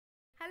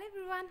Hello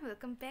everyone,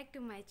 welcome back to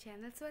my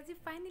channel. So আজি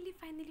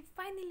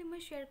finally মই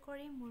share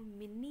কৰিম মোৰ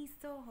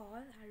miniso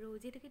haul আৰু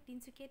যেটোকে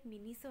তিনচুকিয়াত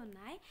miniso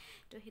নাই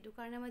তো হেতু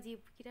কাৰণে মই যি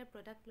কিটা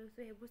প্ৰডাক্ট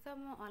লৈছো হেবু সব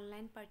মই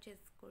অনলাইন পাৰচেজ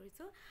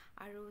কৰিছো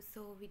আৰু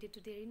সো ভিডিওটো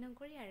দেৰি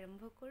নকৰি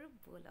আৰম্ভ কৰো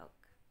blog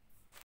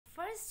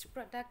First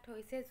product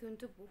hoise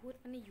juntu bahut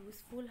mane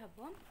useful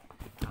hobo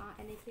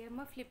enike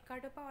moi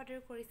Flipkart pa order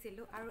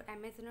korisilu aru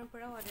Amazon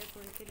pora order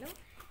korisilu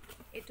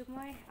etu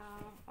moi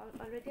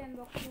already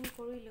unboxing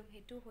korilo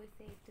hetu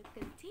hoise etu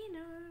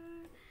container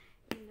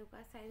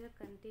enuka size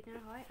container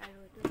hoy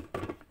aru etu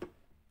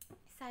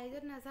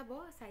size na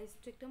jabo size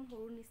to ekdom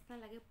horu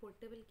nisna lage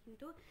portable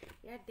kintu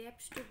ya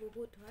depth to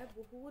bahut hoy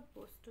bahut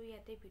bostu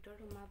yate bitor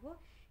humabo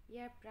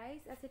year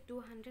price আছে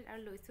 200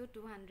 আৰু লৈছো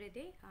 200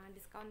 এ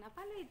discount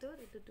নাপালে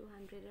এটো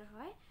 200 এৰ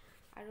হয়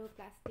আৰু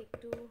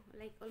প্লাষ্টিকটো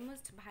like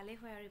almost ভালে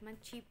হয় আৰু ইমান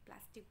চিপ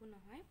প্লাষ্টিকো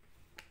নহয়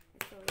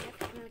সো ইয়াত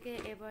আপোনালোকে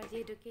এবাৰ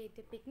যেটোকে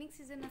এটা পিকনিক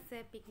সিজন আছে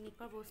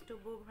পিকনিকৰ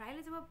বস্তুবোৰ ভৰাই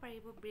লৈ যাব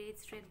পাৰিব bread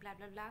straight blah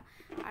blah blah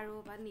আৰু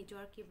বা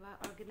নিজৰ কিবা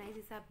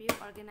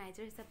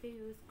অৰ্গানাইজাৰ হিচাপে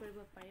ইউজ কৰিব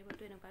পাৰিব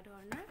তো এনেকুৱা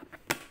ধৰণৰ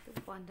তো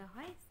বন্ধ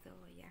হয় so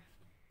yeah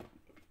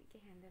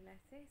handle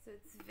ase so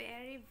it's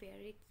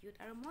very cute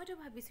aru moi to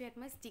bhabisu at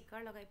my sticker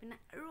lagai pina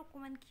aru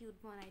koman cute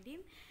banai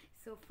dim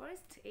so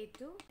first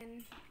etu and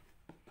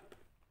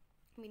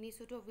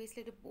miniso to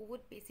obviously to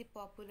bahut basic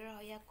popular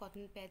hoya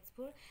cotton pads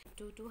pur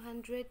to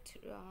 200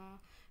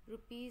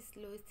 rupees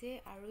loise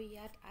aru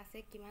yat ase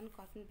kiman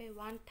cotton pad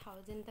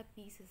 1000 ta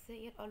piece ase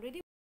yat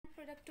already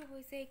product to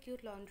hoise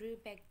cute laundry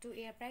bag to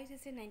air price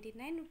is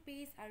 99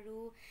 rupees aru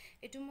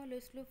etu mo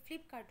loislu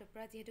Flipkart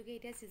opra jehetu ke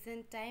eta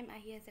season time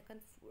ahi ase kan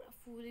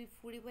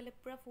fully bole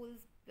pura full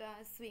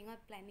swing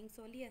out planning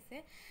soli ase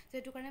so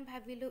etu karone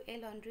bhabilu e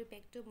laundry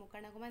bag to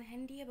mokana koman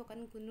handy hebo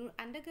kan gunur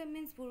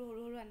undergarments pur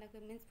horu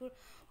undergarments pur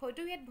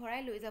hoitu yat bhorai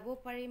loi jabo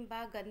parim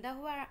ba ganda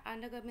hua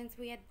undergarments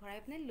pur yat bhorai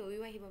pne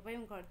loiu ahibo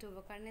parim ghor to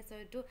hobo karone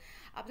so etu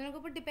apnalok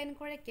upor depend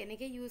kore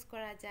keneke use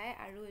kora jay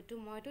aru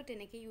etu moi to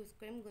teneke use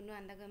korim gunur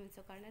undergarments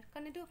karone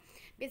কাৰণ এটো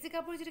basic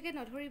কাপোৰ যেটাকে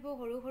নধৰিব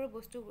হৰু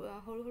বস্তু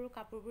হৰু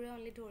কাপোৰবোৰে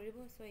only ধৰিব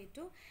so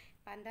এটো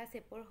পান্ডা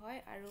সেপৰ হয়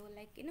আৰু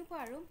like এনেকুৱা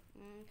আৰু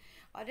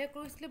অৰ্ডাৰ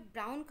কৰিছিল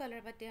ব্ৰাউন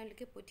কালাৰ বা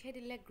তেওঁলোকে পঠিয়াই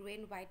দিলে grey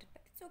and white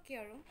it's okay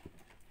আৰু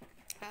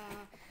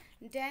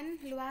দেন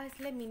লোৱা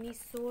হৈছিল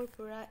মিনিসোৰ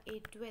পৰা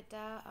এটো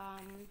এটা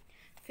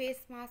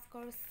ফেস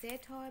মাস্কৰ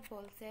সেট হয়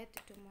বল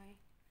সেট এটো মই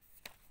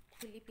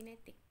খুলি পিনে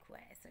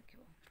দেখুৱাই আছো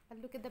কিয়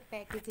look at the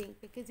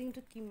packaging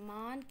to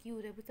kiman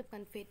cute hai sab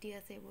confetti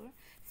ase bor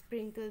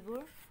sprinkle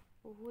bor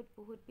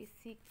bahut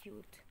besi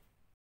cute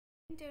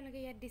তেওঁলোকে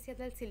ইয়াত দিছে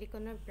এডাল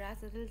সিলিকনৰ ব্ৰাছ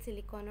এডাল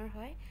সিলিকনৰ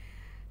হয়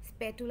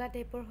স্পেটুলা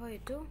টাইপৰ হয়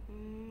এটো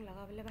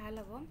লগাবলে ভাল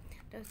হ'ব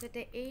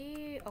তাৰপিছতে এই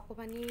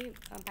অকমানি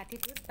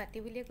বাটি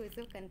বুলিয়ে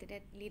কৈছো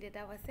কন্টেনাৰ লিড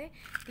এটা আছে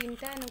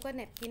তিনটা এনেকুৱা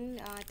নেপকিন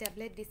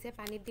টেবলেট দিছে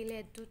পানীত দিলে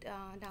এটো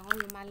ডাঙৰ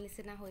ৰুমাল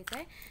নিচিনা হৈ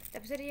যায়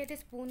তাৰপিছতে ইয়াতে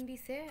স্পুন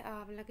দিছে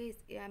আপোনালোকে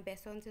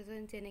বেসন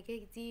যেনেকে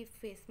যি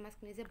ফেস মাস্ক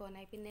নিজে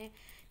বনাই পিনে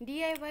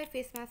DIY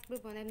ফেস মাস্কবোৰ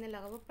বনাই পিনে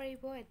লগাব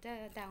পাৰিব এটা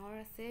ডাঙৰ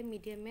আছে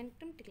মিডিয়াম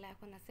একদম টিকলা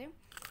এখন আছে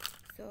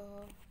so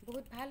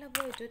বহুত ভাল হ'ব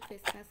এটোত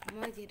ফেস মাস্ক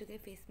মই যেটোকে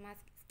ফেস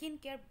মাস্ক স্কিন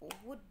কেয়ার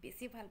বহুত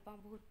বেছি ভাল পাওঁ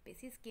বহুত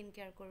বেছি স্কিন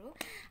কেয়ার কৰো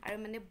আৰু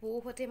মানে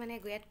বহুতে মানে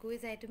গয়াত কৈ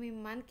যায় তুমি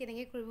মান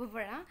কেনেকে কৰিব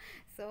পাৰা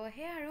সো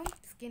হে আৰু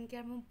স্কিন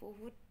কেয়াৰ মোৰ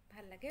বহুত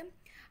ভাল লাগে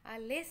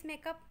লেস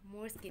মেকআপ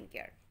মোৰ স্কিন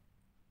কেয়াৰ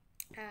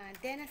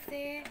দেন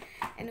আছে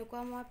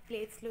এনেকুৱা মই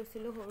প্লেটস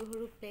লৈছিলো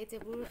হৰু প্লেটস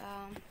এবোৰ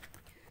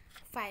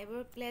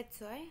ফাইবাৰ প্লেটস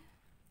হয়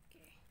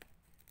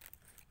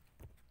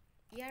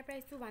ইয়াৰ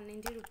প্ৰাইস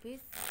 190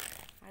 rupees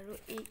আৰু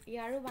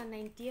ইয়াৰো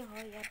 190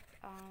 হয় ইয়াত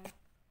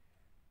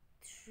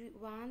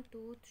 1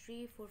 2 3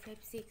 4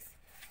 5 6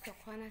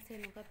 ছখন আছে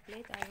এনেকুৱা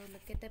প্লেট আৰু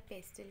look at the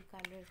pastel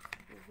colors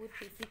বহুত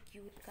বেছি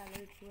কিউট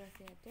কালাৰছ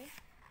আছে ইয়াতে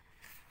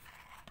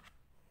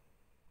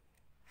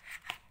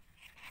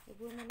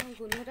এবোৰ মানে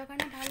গুণগত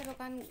কাৰণে ভাল হ'ব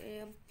কাৰণ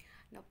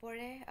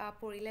নপৰে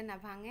পৰিলে না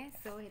ভাঙে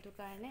সো হেতু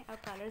কাৰণে আৰু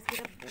কালাৰছ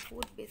কিটা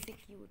বহুত বেছি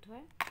কিউট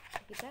হয়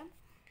কিটা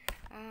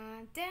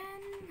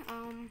দেন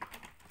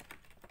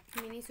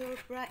মিনিসোৰ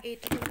পৰা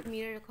এইটো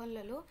মিৰৰ এখন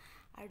ললো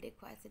আৰু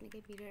দেখুৱাইছে নেকি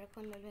মিৰৰ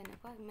এখন ললো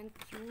এনেকুৱা ইমান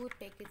কিউট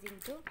পেকেজিং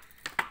টো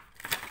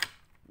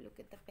look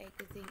at the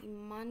packaging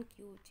ইমান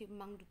কিউট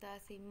চিপমাং দুটা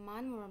আছে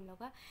ইমান মৰম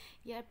লগা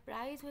ইয়াৰ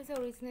প্ৰাইস হৈছে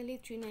অৰিজিনালি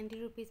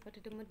 390 rupees বাট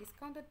এটো মই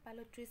ডিসকাউন্টত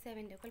পালো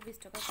 370 অকল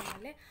 20 টকা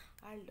কমালে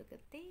আৰু look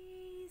at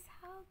this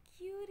how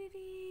cute it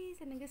is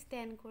এনেকে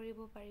ষ্টেণ্ড কৰিব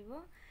পাৰিব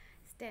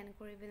ষ্টেণ্ড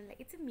কৰিবলে লাইক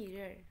it's a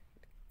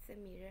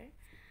mirror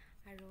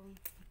আৰু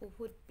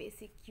বহুত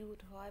বেছি কিউট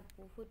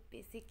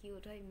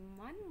হয়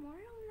ইমান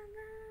মৰম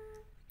লগা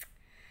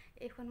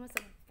এখন মোৰ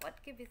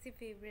সবতকে বেছি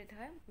ফেভাৰিট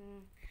হয়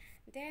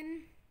দেন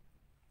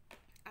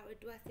আৰু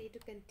এটো আছে এটো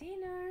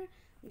কন্টেইনাৰ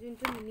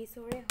যোনটো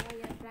মিনিসোৰে হয়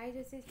ইয়াৰ প্ৰাইস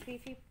হৈছে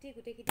 350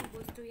 গুটে কিটি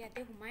বস্তু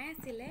ইয়াতে হুমাই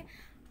আছিল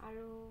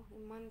আৰু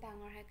ইমান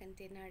ডাঙৰ হয়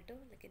কন্টেইনাৰটো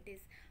look at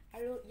this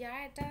আৰু ইয়াৰ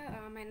এটা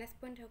মাইনাস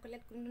পইণ্ট হকলে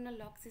কোনো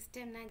লক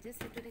সিস্টেম নাই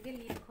জাস্ট এটো দেখে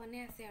লিডখনে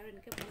আছে আৰু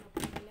এনেকে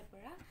বনাবলে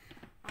পৰা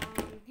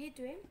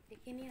হেতুৱে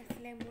দেখিনি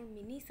আসলে মোৰ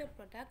মিনিসো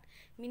প্ৰডাক্ট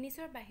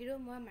মিনিসৰ বাহিৰো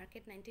মই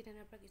মাৰ্কেট 99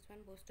 ৰ পৰা কিছুমান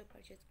বস্তু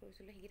পাৰচেজ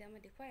কৰিছিল হেগিটা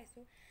মই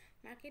দেখুৱাইছো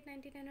Market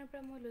 99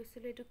 পৰা মই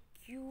লৈছিলোঁ এইটো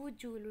cute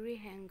jewellery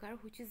hanger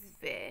which is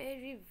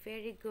very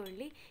very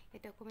girly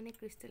এটা অকণমান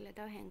ক্ৰিষ্টেল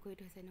এটাও হেং কৰি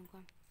থৈছে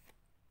এনেকুৱা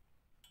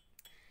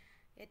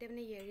ইয়াতে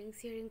মানে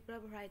ইয়েৰিং পৰা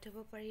ভৰাই থ'ব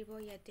পাৰিব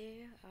ইয়াতে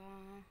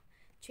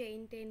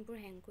চেইনবোৰ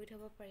হেং কৰি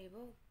থ'ব পাৰিব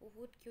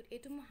বহুত কিউট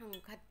এইটো মই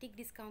সাংঘাতিক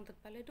ডিছকাউণ্টত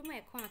পালোঁ এইটো মই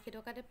 180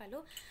 টকাতে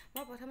পালোঁ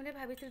মই প্ৰথমতে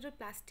ভাবিছিলোঁ এইটো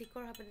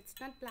প্লাষ্টিকৰ হ'ব it's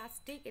not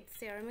plastic it's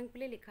ceramic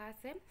বুলি লিখা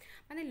আছে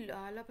মানে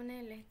অলপ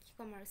মানে কি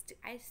ক'ম আৰু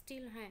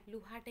ষ্টিল হয়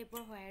লোহাৰ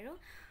টাইপৰ হয় আৰু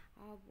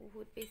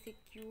বহুত বেছি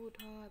কিউট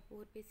হয়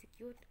বহুত বেছি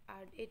কিউট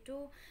আৰু এইটো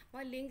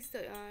মই লিংক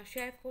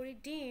শ্বেয়াৰ কৰি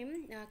দিম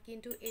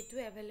কিন্তু এইটো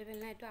এভেইলেবল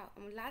নাই এইটো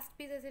লাষ্ট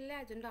পিচ আছিলে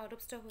যোনটো আউট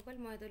অফ ষ্টক হৈ গ'ল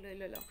মই এইটো লৈ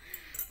ল'লোঁ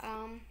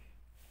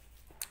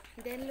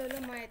দেন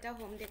ল'লোঁ মই এটা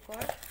হোম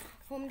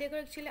ডেকৰ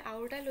একচুৱেলি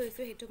আৰু এটা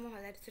লৈছোঁ সেইটো মই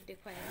সজাই দিছোঁ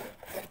দেখুৱাই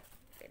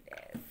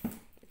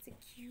it's a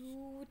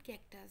cute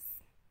cactus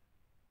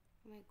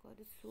my god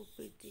it's so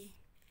pretty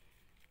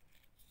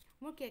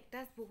মোৰ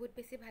কেকটাছ বহুত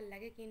বেছি ভাল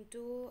লাগে কিন্তু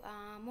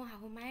মোৰ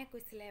শাহুমায়ে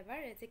কৈছিলে এবাৰ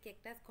যে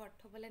কেকটাছ ঘৰত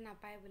থ'বলৈ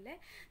নাপায় বোলে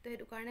তো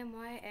সেইটো কাৰণে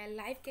মই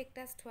লাইভ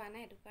কেকটাছ থোৱা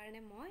নাই সেইটো কাৰণে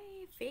মই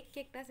ফেক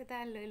কেকটাছ এটা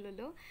লৈ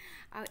ল'লোঁ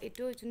আৰু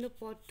এইটো যোনটো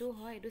পটটো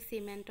হয় এইটো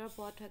চিমেণ্টৰ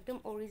পট হয় একদম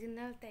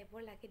অৰিজিনেল টাইপৰ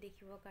লাগে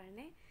দেখিবৰ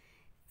কাৰণে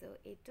চ'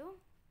 এইটো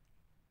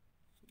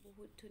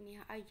বহুত ধুনীয়া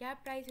আৰু ইয়াৰ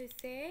প্ৰাইচ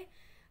হৈছে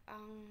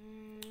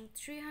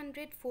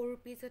 304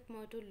 ৰুপিজত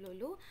মই এইটো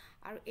ল'লোঁ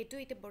আৰু এইটো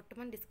এতিয়া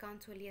বৰ্তমান ডিছকাউণ্ট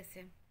চলি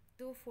আছে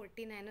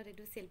 249ত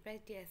এইটো চেল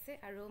প্ৰাইচ দি আছে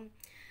আৰু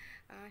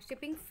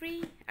শ্বিপিং ফ্ৰী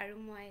আৰু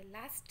মই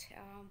লাষ্ট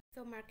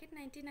চ' মাৰ্কেট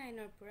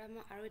 99ৰ পৰা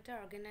মই আৰু এটা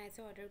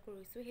অৰ্গেনাইজাৰ অৰ্ডাৰ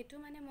কৰিছোঁ সেইটো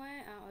মানে মই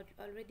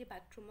অলৰেডি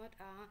বাথৰুমত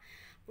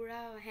পূৰা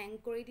হেং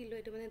কৰি দিলোঁ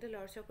এইটো মানে এইটো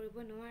লৰচৰ কৰিব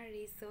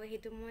নোৱাৰি চ'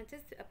 সেইটো মই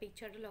জাষ্ট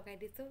পিকচাৰটো লগাই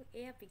দিছোঁ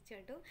এয়া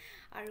পিকচাৰটো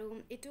আৰু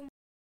এইটো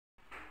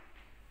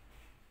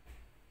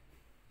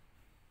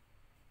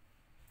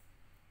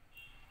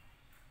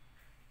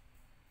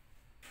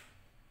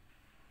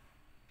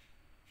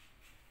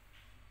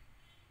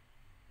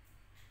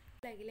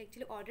লাগিলে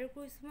একচুৱেলি অৰ্ডাৰ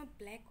কৰিছোঁ মই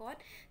ব্লেকত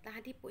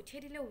তাহাঁতি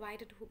পঠিয়াই দিলে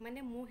হোৱাইটত মানে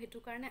মোৰ সেইটো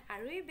কাৰণে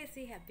আৰুৱেই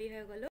বেছি হেপ্পী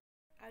হৈ গ'লোঁ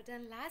আৰু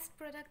দেন লাষ্ট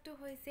প্ৰডাক্টটো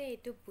হৈছে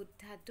এইটো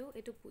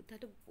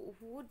বুদ্ধাটো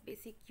বহুত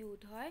বেছি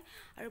কিউট হয়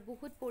আৰু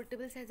বহুত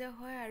পৰ্টেবল চাইজৰ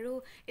হয় আৰু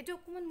এইটো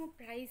অকণমান মোৰ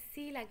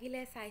প্ৰাইচি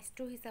লাগিলে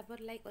চাইজটোৰ হিচাপত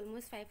লাইক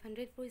অলমষ্ট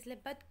 500 পৰিছিলে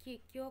বাট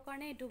কিয়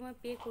কাৰণে এইটো মই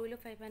পে' কৰিলোঁ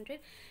 500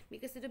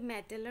 বিকজ এইটো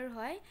মেটেলৰ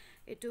হয়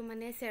এইটো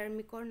মানে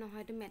চেৰামিকৰ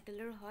নহয় এইটো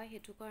মেটেলৰ হয়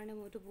সেইটো কাৰণে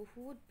মোৰতো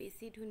বহুত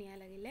বেছি ধুনীয়া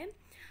লাগিলে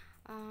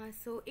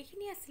চ'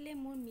 এইখিনি আছিলে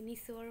মোৰ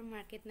মিনিছ'ৰ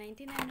মাৰ্কেট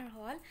 99ৰ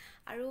হল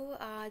আৰু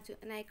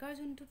নাইকাৰ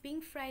যোনটো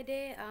পিংক ফ্ৰাইডে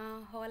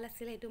হল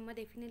আছিলে সেইটো মই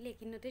ডেফিনেটলি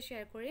এইখিনিতে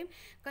শ্বেয়াৰ কৰিম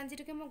কাৰণ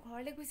যিটোকে মই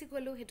ঘৰলৈ গুচি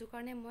গ'লোঁ সেইটো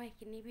কাৰণে মই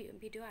এইখিনি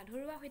ভিডিঅ'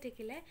 আধৰুৱা হৈ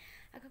থাকিলে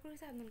আশা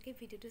কৰিছোঁ আপোনালোকে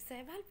ভিডিঅ'টো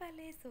চাই ভাল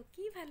পালে চ'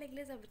 কি ভাল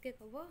লাগিলে চবতকৈ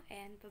ক'ব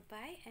and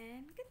by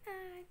and good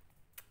night